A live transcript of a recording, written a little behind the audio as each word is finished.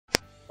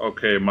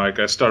Okay, Mike,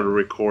 I started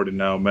recording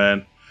now,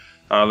 man.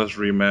 Let's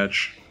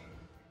rematch.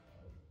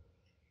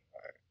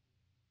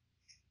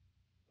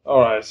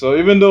 Alright, so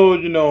even though,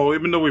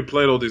 we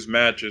played all these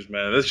matches,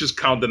 man, let's just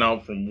count them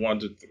out from 1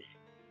 to 3.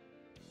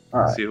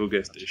 Alright. See who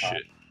gets this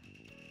shit.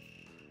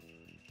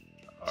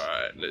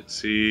 Alright, let's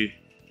see.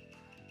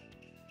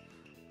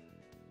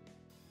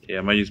 Yeah,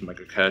 I might use my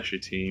Kakashi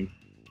team.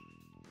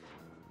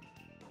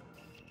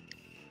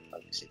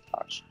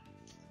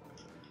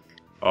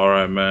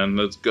 Alright, man,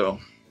 let's go.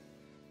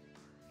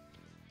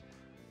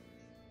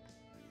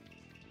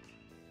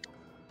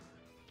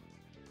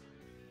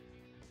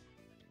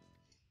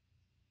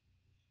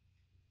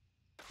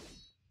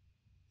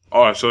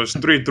 Alright, so it's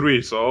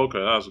 3-3, so okay,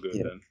 that's good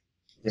then.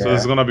 Yeah. So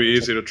it's gonna be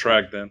easy to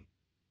track then.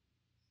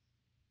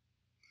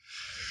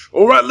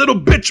 Alright, little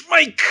bitch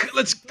Mike,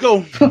 let's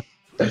go!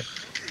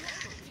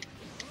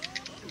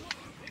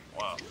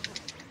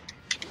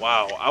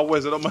 Wow, I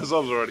wasted on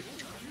myself already.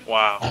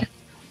 Wow.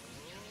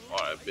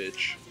 Alright,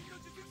 bitch.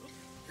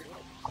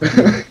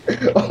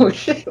 Oh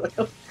shit.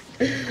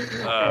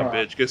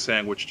 Bitch, get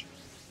sandwiched.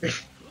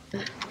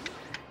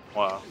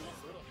 Wow.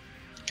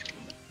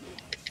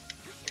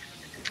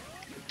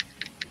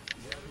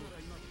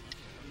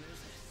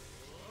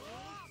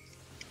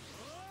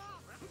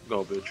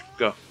 Go, bitch,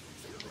 go.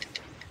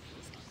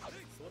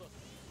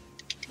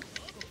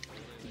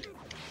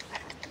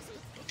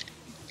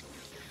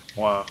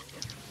 Wow.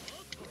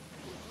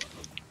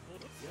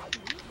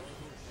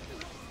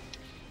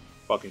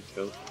 Fucking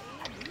kill.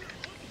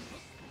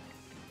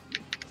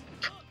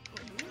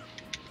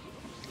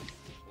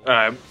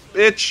 Alright,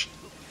 bitch.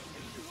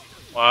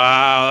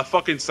 Wow, that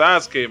fucking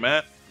Sasuke,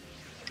 man.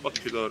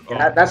 Fuck you, Lord.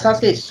 Yeah, that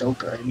Sasuke is so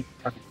good.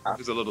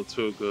 He's a little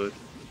too good.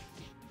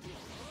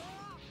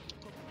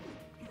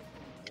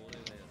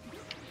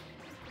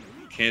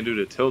 Can't do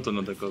the tilt on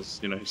it because,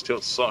 his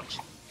tilt sucks.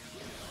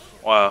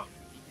 Wow.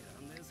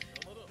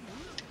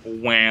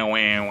 Wow.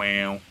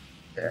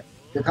 Yeah,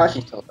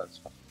 Kakashi's tilt does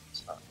fun.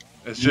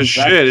 It's just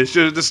shit. It's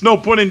just, there's no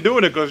point in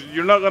doing it because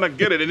you're not gonna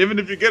get it. And even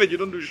if you get it, you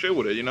don't do shit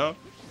with it,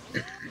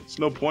 There's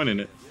no point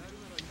in it.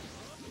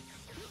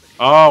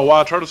 Oh,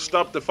 wow. Try to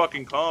stop the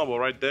fucking combo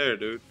right there,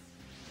 dude.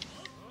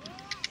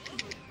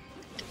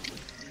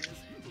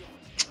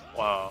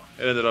 Wow.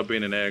 It ended up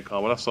being an air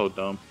combo. That's so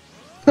dumb.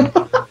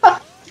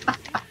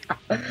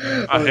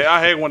 I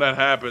hate when that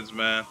happens,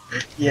 man.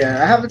 Yeah,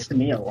 that happens to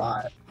me a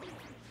lot.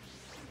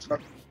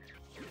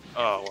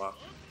 Oh, wow.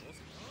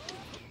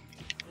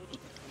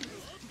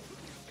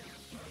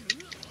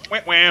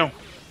 Wow.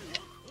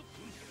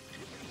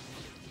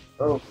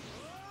 Oh.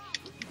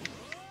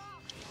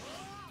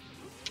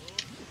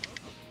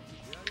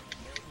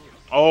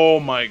 Oh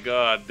my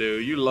god,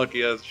 dude. You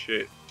lucky as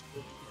shit.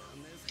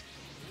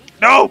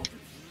 No!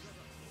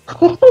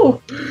 I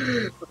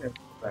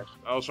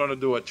was trying to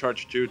do a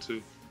charge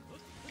jutsu.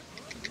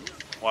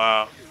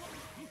 Wow.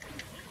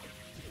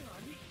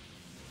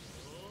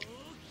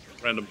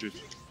 Random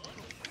jutsu.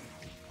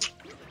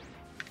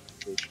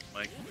 Bitch,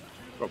 Mike.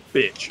 Bro,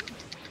 bitch.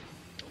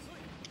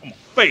 On my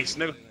face,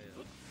 nigga.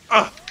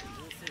 Ah!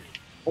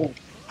 Oh.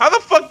 How the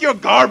fuck your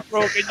guard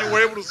broke and you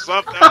were able to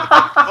swap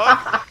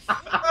that?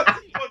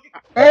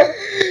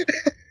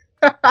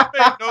 That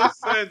made no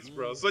sense,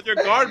 bro. So your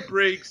guard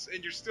breaks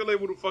and you're still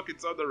able to fucking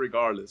swap that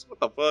regardless. What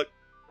the fuck?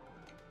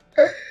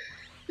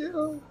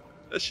 Yeah.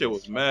 That shit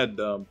was mad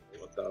dumb.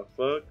 What the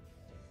fuck?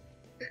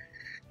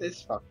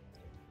 It's fuck.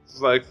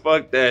 It's like,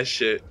 fuck that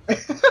shit.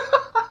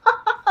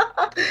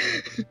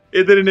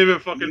 It didn't even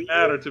fucking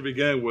matter to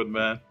begin with,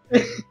 man.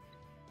 I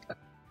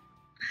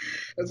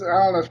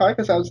don't know, probably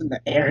because I was in the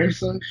air or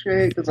some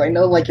shit. Because I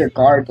know, like, your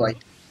guard, like,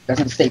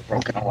 doesn't stay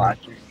broken a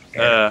lot during the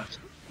air.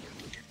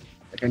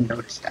 I didn't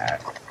notice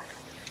that.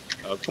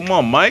 Oh, come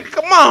on, Mike.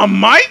 Come on,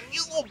 Mike!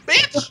 You little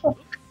bitch!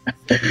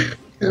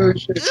 Oh,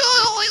 shit.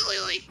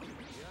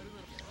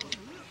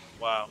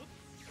 Wow.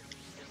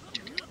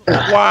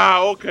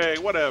 Wow, okay,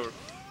 whatever.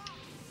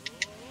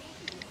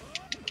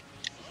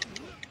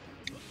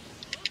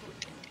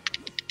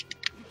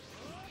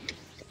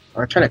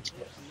 Or try to.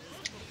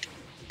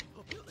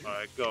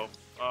 Alright, go.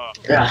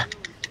 Yeah.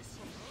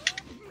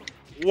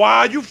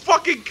 Wow, you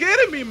fucking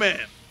kidding me,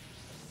 man?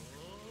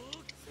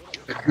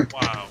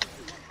 Wow.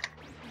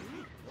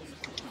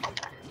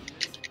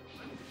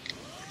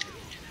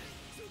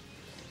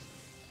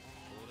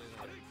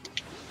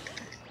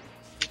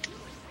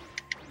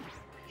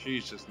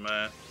 Jesus,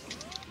 man.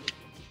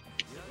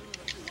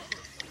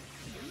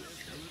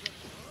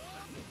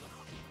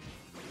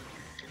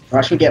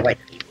 I should get, like.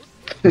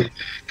 I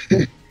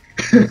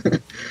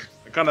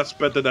kind of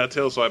expected that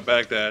tail, so I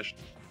backdashed.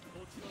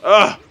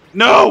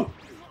 No!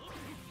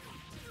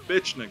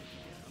 Bitch, nigga.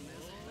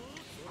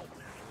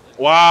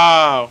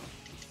 Wow.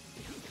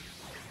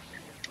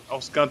 I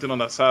was counting on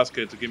that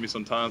Sasuke to give me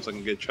some time so I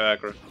can get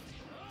chakra.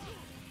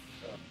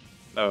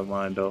 Never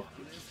mind, though.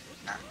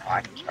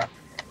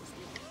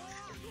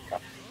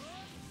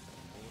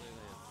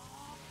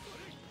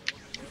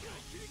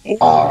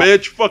 Oh,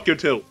 bitch, fuck your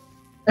tilt.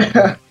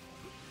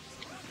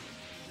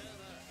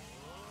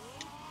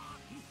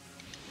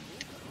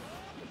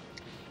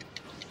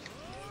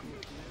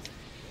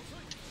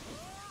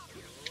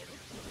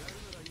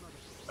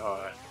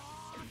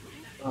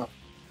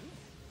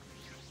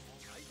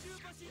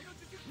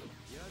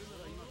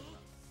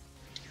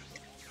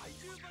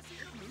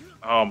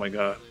 Oh my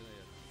god.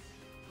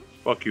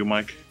 Fuck you,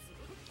 Mike.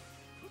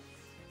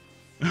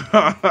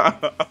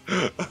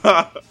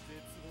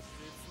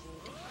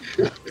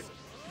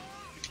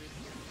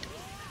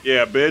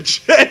 Yeah,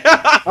 bitch.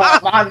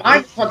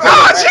 Mine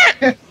Oh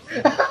shit!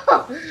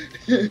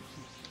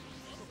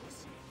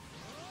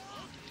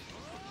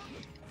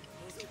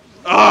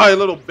 Ah, you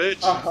little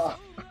bitch.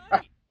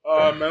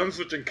 Oh man, I'm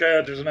switching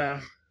characters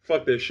now.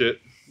 Fuck this shit.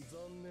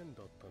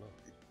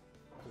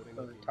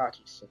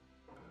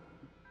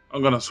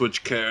 I'm gonna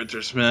switch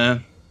characters,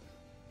 man.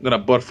 I'm gonna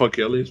butt fuck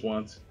you at least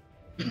once.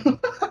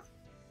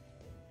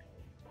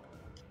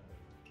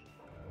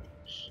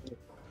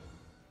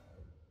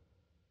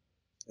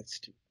 That's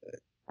too good.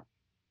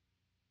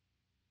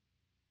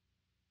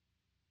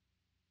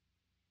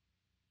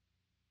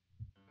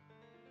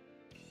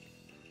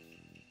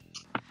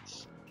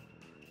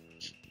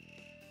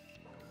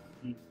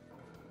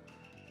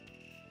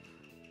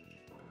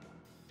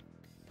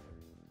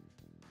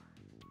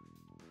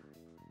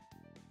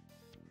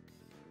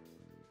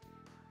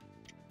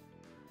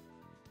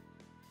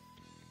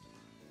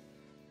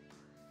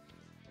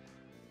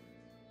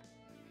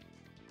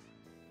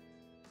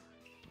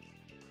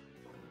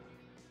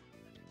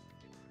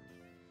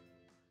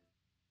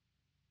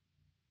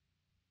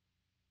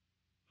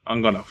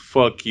 I'm gonna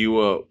fuck you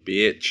up,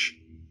 bitch.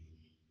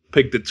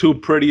 Pick the 2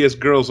 prettiest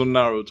girls on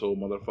Naruto,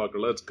 motherfucker.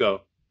 Let's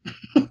go.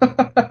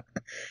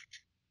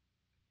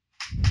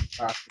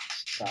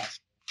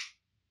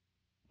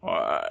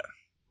 Alright.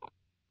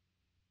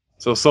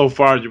 So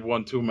far you've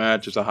won 2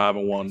 matches. I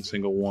haven't won a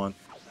single one.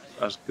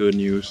 That's good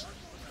news.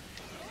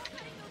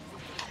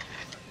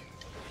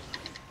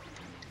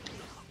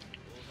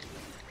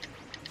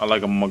 I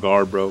like my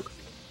guard broke.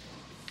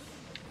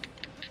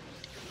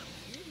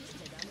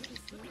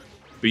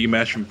 B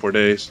match him for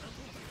days.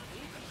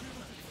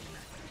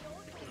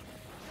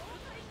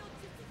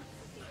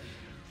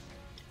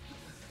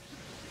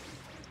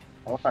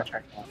 What if I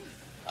try that?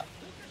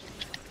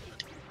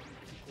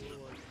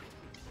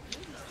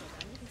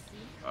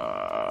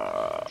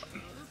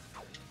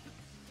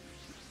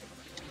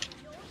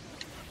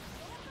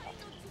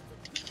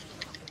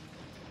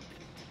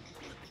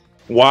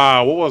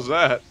 Wow, what was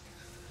that?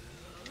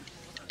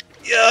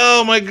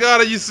 Yo, my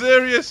god, are you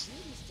serious?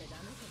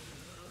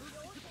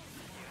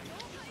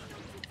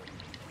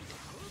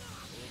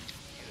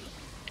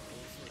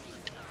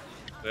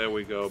 There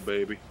we go,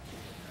 baby.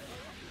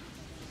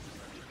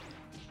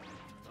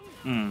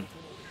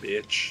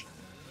 Bitch.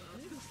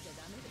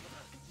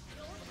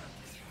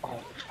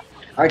 Oh,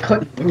 I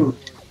couldn't move.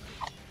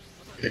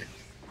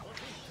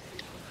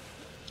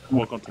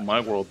 Welcome to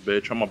my world,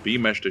 bitch. I'm gonna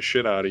B-mesh the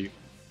shit out of you.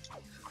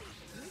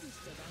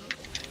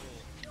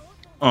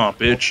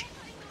 Bitch.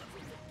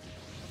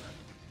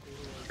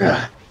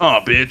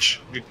 Bitch.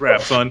 Get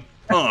grabbed, son.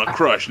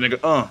 Crush,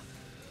 nigga.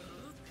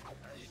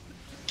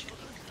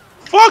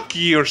 Fuck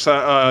your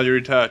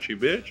Itachi,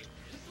 bitch.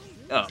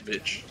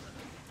 Bitch.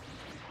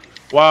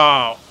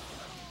 Wow.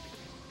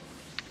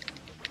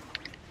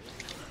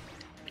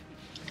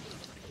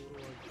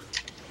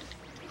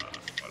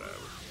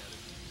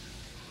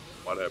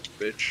 Whatever,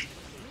 bitch.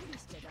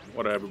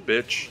 Whatever,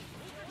 bitch.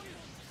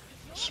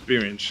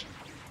 Experience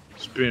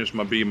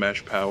my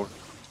B-mesh power.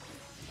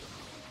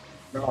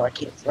 No, I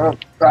can't stop.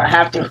 I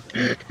have to.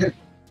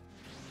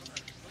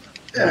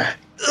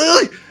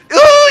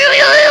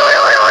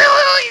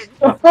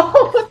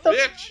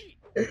 Bitch!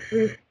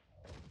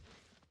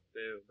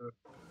 Dude.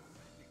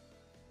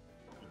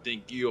 You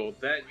think you owe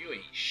that? You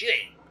ain't shit.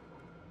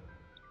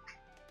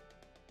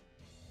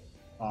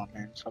 Oh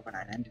man, just hoping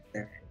I ended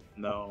there.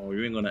 No,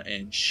 you ain't gonna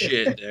end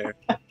shit there.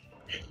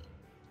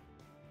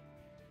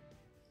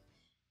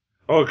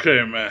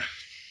 Okay, man.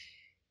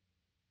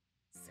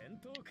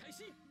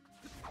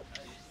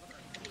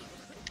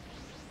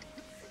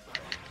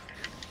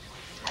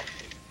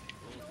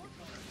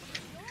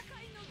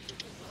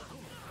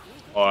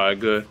 Alright,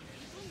 good.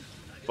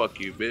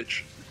 Fuck you,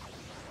 bitch.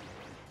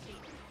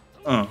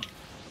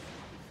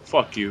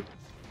 Fuck you.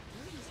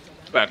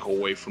 Back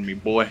away from me,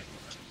 boy.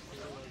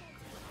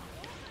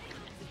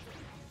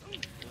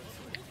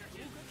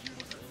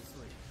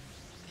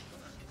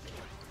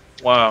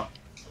 Wow.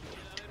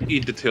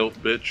 Eat the tilt,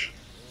 bitch.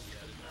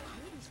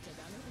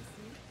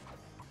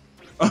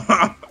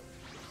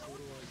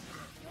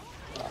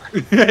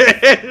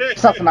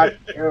 Something I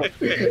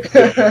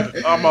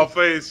do. On my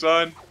face,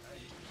 son.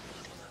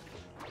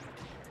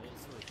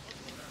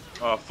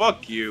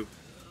 Fuck you.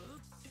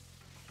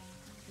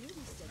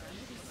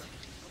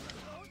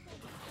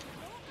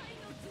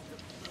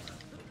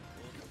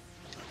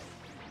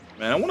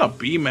 Man, I wanna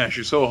B-mash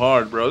you so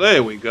hard, bro.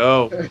 There we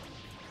go.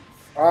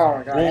 Oh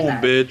my god.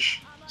 Boom, bitch.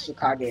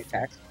 Tsukage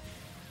attacks.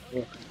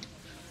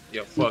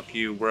 Yeah, fuck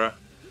you, bruh.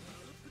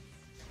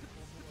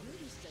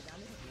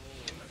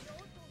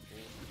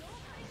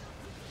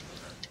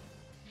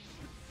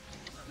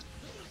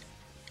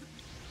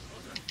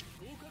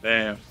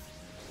 Damn.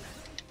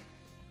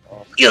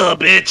 Yeah,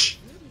 bitch.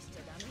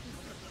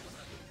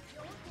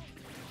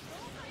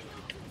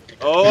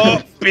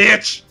 Oh,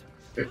 bitch.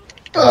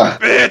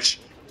 Bitch.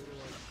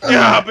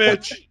 Yeah,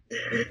 bitch.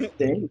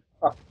 Dang.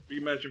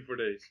 Rematching for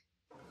days.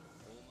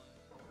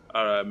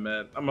 Alright,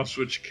 man. I'm gonna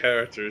switch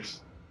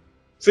characters.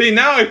 See,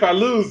 now if I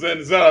lose, then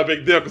it's not a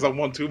big deal because I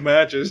won 2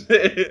 matches.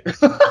 Alright,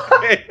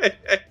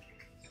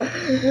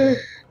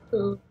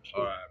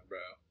 bro.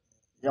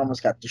 You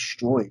almost got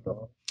destroyed,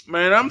 bro.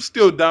 Man, I'm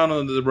still down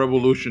on the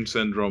Revolution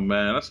Syndrome,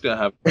 man. I still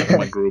have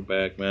my groove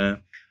back,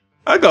 man.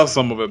 I got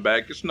some of it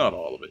back. It's not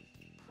all of it.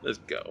 Let's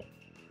go.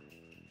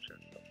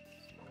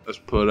 Let's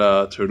put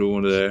Turtle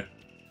in there.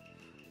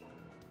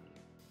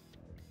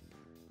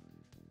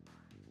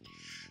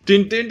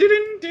 Din, din, din,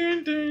 din,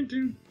 din, din,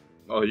 din.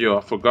 Oh, yo,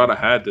 I forgot I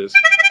had this.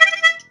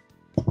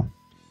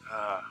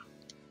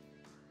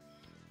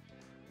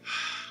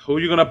 Who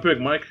you gonna pick,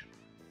 Mike?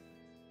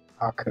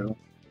 Haku.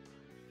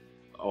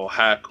 Oh,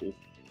 Haku.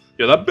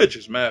 Yeah, that bitch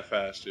is mad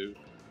fast, dude.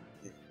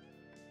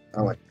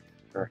 I like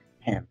her.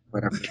 Him.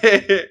 Whatever.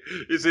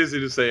 It's easy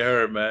to say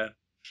her, man.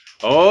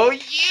 Oh, yeah,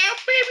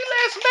 baby,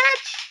 last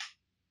match.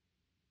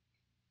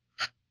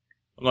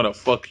 I'm gonna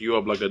fuck you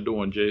up like I do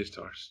on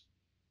J-Stars.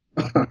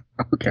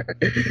 Okay.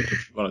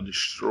 I'm gonna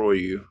destroy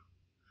you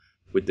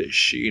with the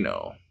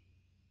Shino.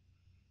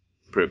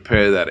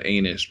 Prepare that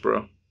anus,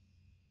 bro.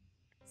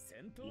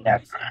 Yeah.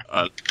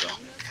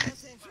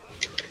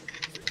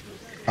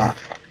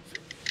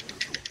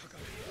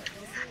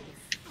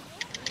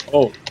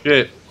 Oh,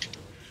 shit.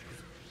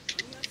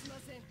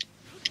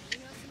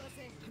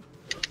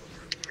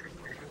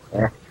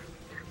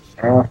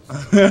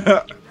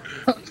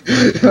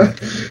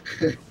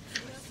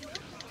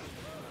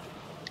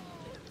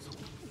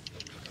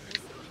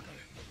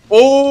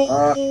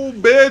 Oh,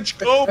 bitch,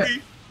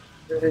 Kobe.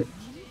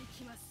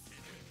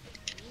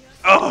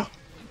 Oh.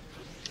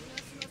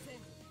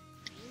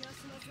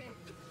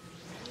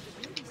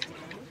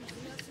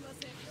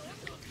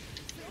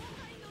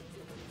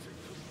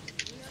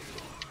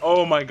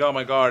 Oh my god,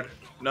 my god.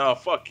 No,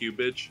 fuck you,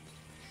 bitch.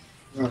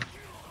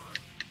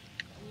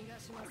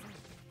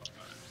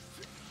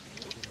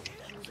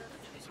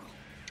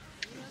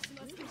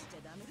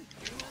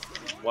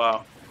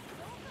 Wow.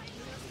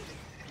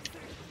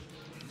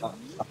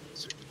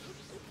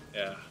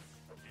 Yeah.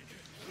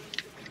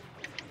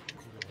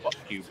 Fuck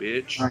you,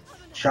 bitch.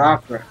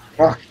 Chakra.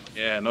 Fuck.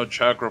 Yeah, no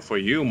chakra for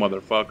you,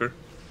 motherfucker.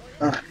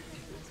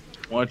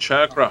 One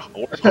chakra.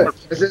 Work hard.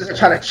 This is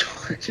trying to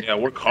charge. Yeah,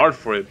 work hard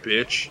for it,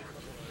 bitch.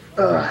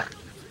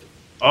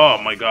 Oh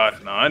my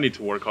god. No, I need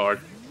to work hard.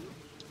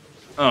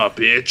 Oh,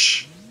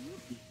 bitch.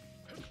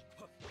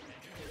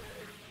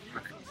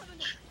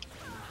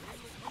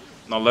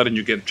 Not letting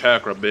you get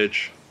chakra,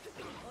 bitch.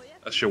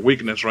 That's your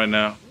weakness right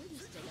now.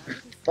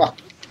 Fuck.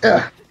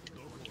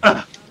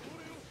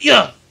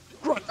 Yeah.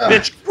 Grunt,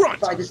 bitch.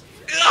 Grunt. I just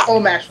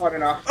mash hard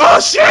enough. Oh,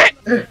 shit.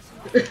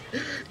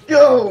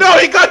 Go. No,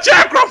 he got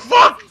chakra.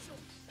 Fuck.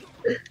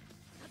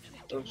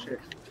 Oh shit.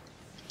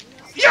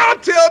 Yo,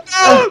 Till,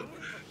 no.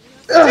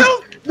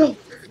 Till. No.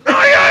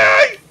 Ay, ay,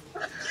 ay.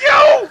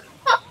 Yo.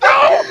 No.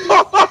 No.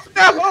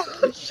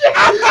 Shit.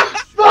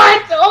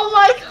 What? Oh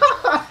my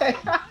god.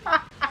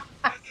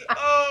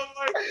 Oh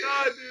my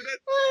god, dude.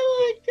 Oh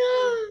my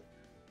god.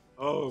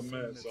 Oh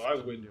man, so I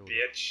win,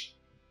 bitch.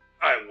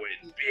 I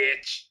win,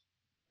 bitch.